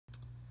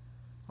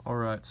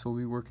Alright, so we'll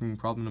be working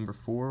problem number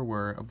 4,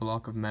 where a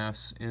block of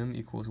mass m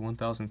equals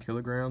 1,000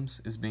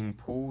 kilograms is being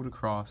pulled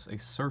across a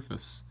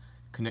surface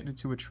connected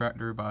to a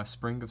tractor by a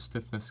spring of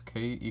stiffness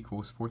K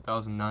equals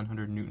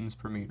 4,900 newtons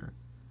per meter,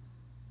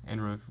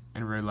 and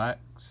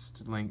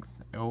relaxed length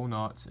L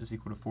knots is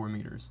equal to 4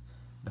 meters.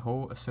 The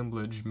whole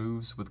assemblage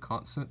moves with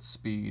constant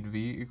speed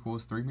v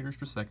equals 3 meters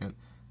per second.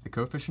 The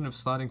coefficient of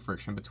sliding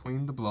friction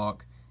between the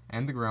block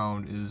and the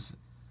ground is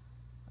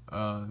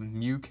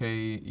mu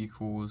k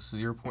equals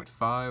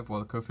 0.5,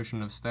 while the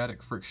coefficient of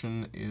static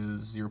friction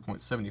is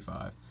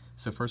 0.75.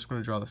 So first we're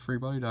going to draw the free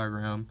body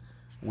diagram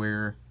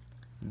where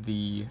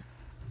the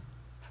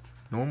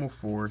normal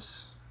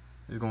force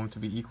is going to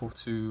be equal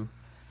to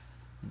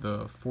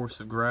the force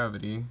of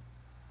gravity,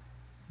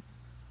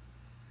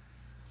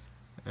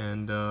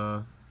 and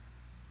the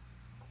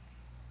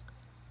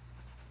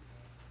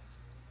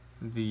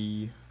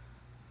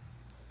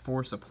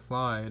force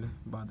applied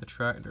by the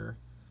tractor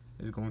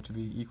is going to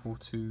be equal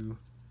to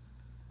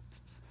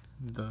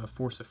the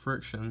force of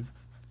friction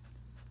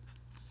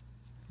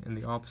in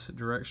the opposite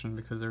direction,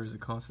 because there is a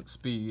constant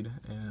speed,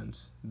 and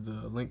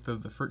the length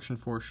of the friction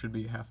force should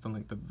be half the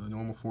length of the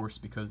normal force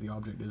because the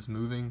object is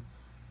moving,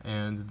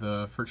 and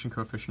the friction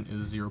coefficient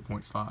is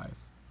 0.5.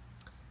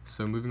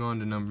 So moving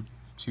on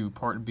to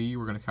part B,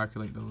 we're going to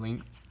calculate the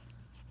length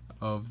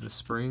of the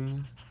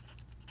spring.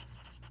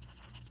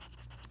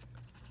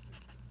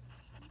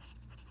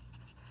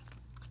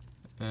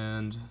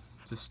 And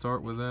to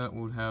start with that,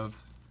 we'll have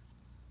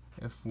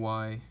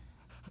Fy,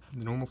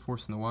 the normal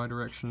force in the y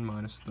direction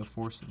minus the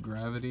force of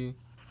gravity,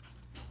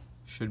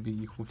 should be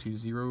equal to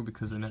 0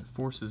 because the net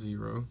force is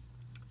 0.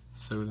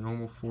 So the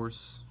normal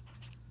force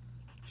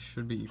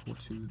should be equal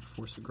to the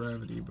force of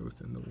gravity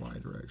both in the y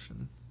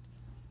direction.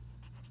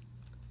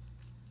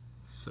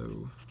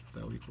 So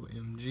that will equal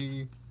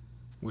mg,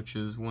 which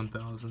is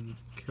 1,000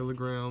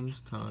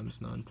 kilograms times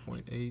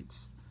 9.8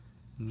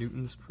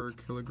 newtons per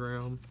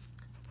kilogram,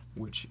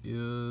 which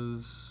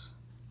is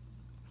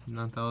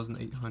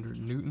 9,800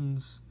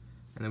 newtons.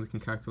 And then we can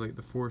calculate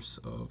the force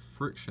of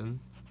friction,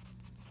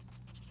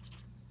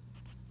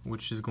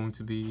 which is going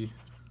to be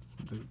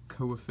the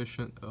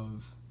coefficient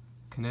of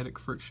kinetic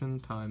friction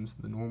times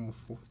the normal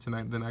the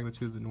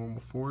magnitude of the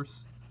normal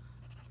force,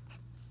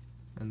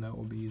 and that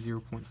will be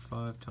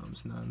 0.5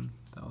 times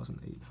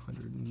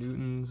 9,800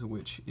 newtons,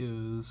 which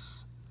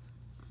is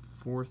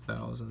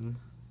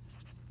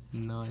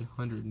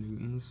 4,900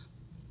 newtons.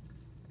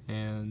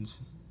 And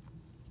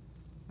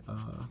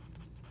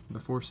the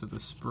force of the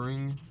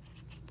spring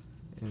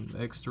in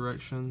the x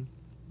direction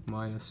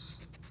minus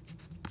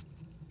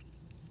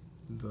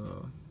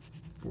the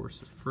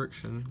force of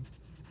friction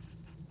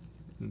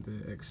in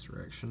the x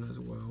direction as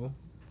well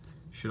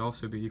should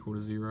also be equal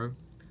to 0.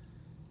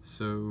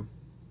 So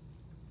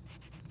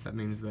that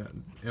means that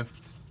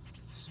F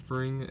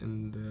spring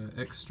in the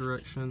x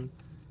direction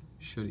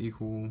should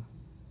equal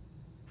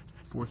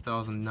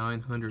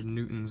 4,900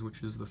 newtons,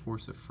 which is the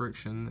force of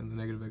friction in the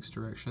negative x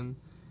direction.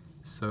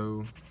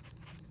 So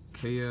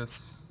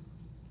KS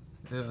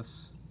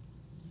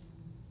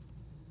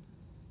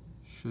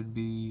should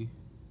be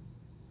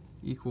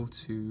equal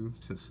to,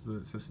 since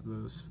the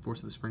force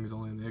of the spring is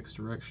only in the x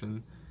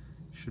direction,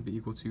 should be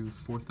equal to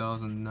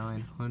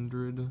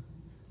 4,900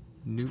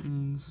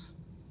 newtons.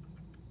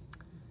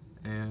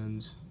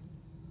 And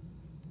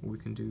what we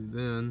can do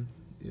then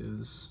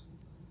is,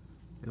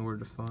 in order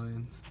to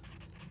find,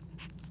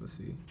 let's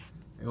see,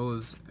 L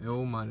is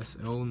L minus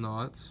L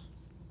naught,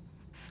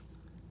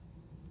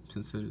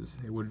 since the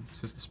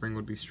spring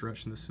would be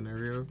stretched in this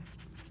scenario.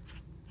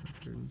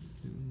 So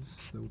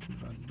we can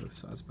divide both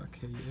sides by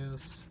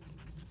KS,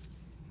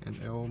 and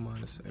L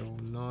minus L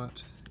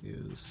naught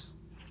is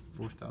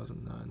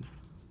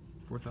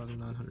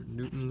 4,900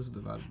 newtons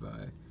divided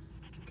by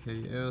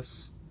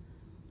KS,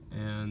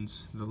 and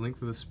the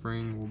length of the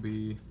spring will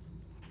be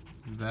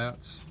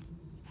that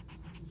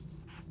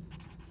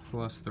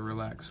plus the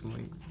relaxed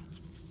length.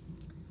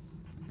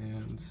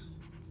 And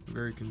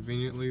very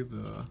conveniently,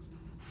 the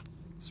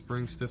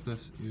spring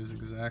stiffness is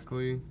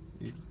exactly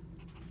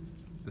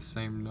the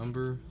same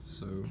number,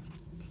 so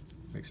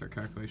makes our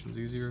calculations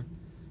easier.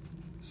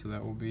 So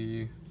that will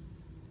be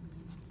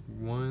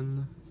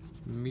 1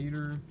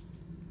 meter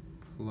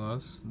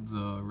plus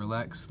the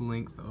relaxed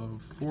length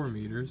of 4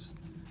 meters.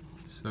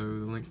 So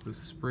the length of the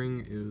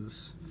spring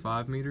is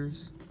 5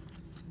 meters.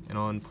 And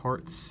on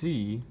part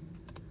C,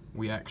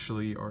 we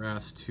actually are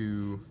asked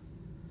to,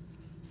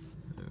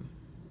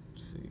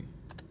 let's see,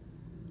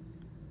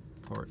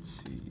 part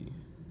C,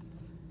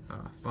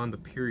 find the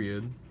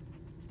period.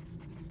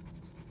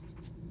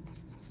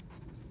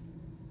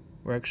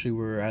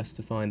 We're asked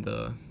to find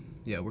the,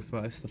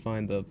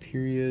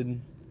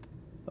 period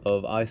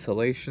of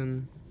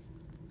isolation,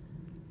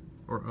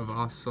 or of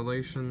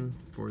oscillation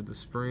for the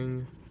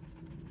spring.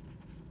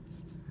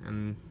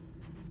 And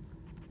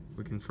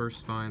we can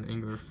first find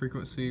angular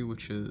frequency,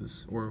 which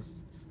is, or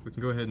we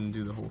can go ahead and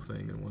do the whole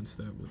thing in one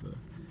step, with the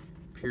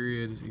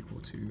period is equal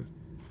to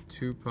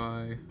 2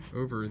 pi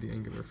over the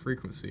angular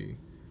frequency,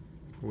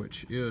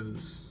 which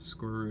is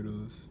square root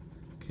of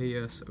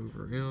Ks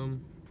over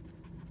m,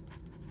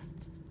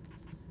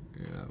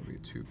 and that will be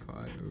 2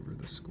 pi over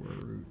the square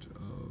root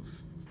of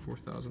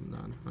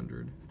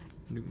 4,900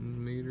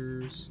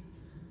 newtons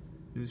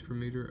per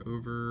meter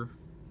over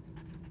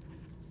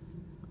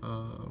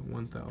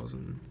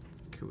 1,000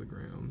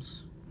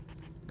 kilograms,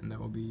 and that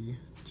will be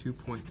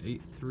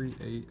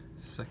 2.838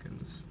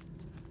 seconds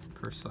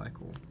per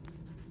cycle.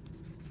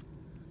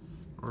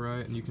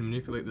 Alright, and you can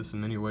manipulate this in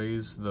many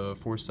ways. The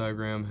force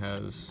diagram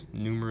has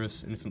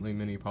numerous, infinitely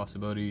many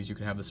possibilities. You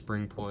could have the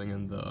spring pulling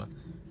in the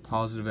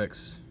positive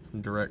x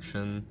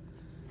direction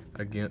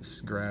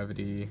against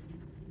gravity,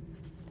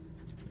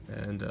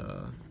 and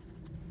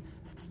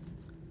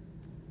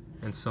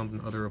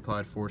some other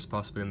applied force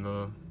possibly in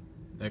the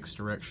x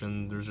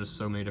direction. There's just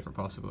so many different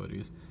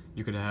possibilities.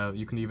 You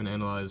can even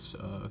analyze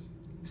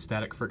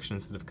static friction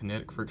instead of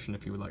kinetic friction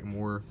if you would like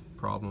more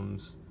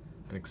problems,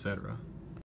 and etc.